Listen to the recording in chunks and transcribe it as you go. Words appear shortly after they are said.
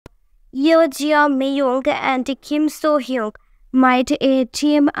Yoo Jae Myung and Kim So Hyun might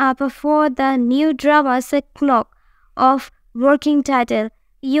team up for the new drama Knock of working title.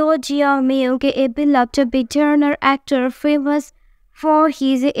 Yoo Jae Myung, a beloved veteran actor famous for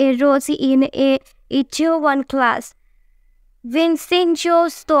his roles in Itaewon Class,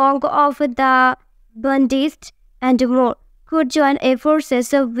 Vincenzo's Song of the Bandits, and more, could join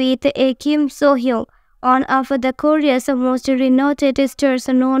forces with Kim So Hyun, one of the Korea's most renowned stars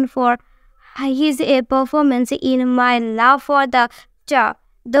known for his performance in My Love for the Star,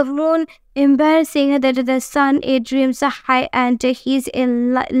 The Moon, embarrassing that the sun dreams high, and his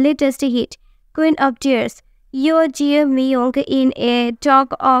latest hit, Queen of Tears. Yoo Jae Myung in a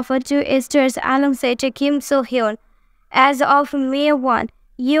talk of two stars alongside Kim So Hyun. As of May 1,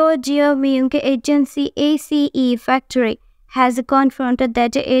 Yoo Jae Myung agency ACE Factory has confirmed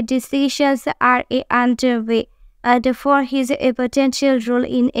that decisions are underway and for his potential role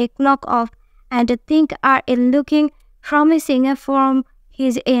in a knockoff, and things are looking promising from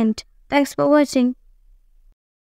his end. Thanks for watching.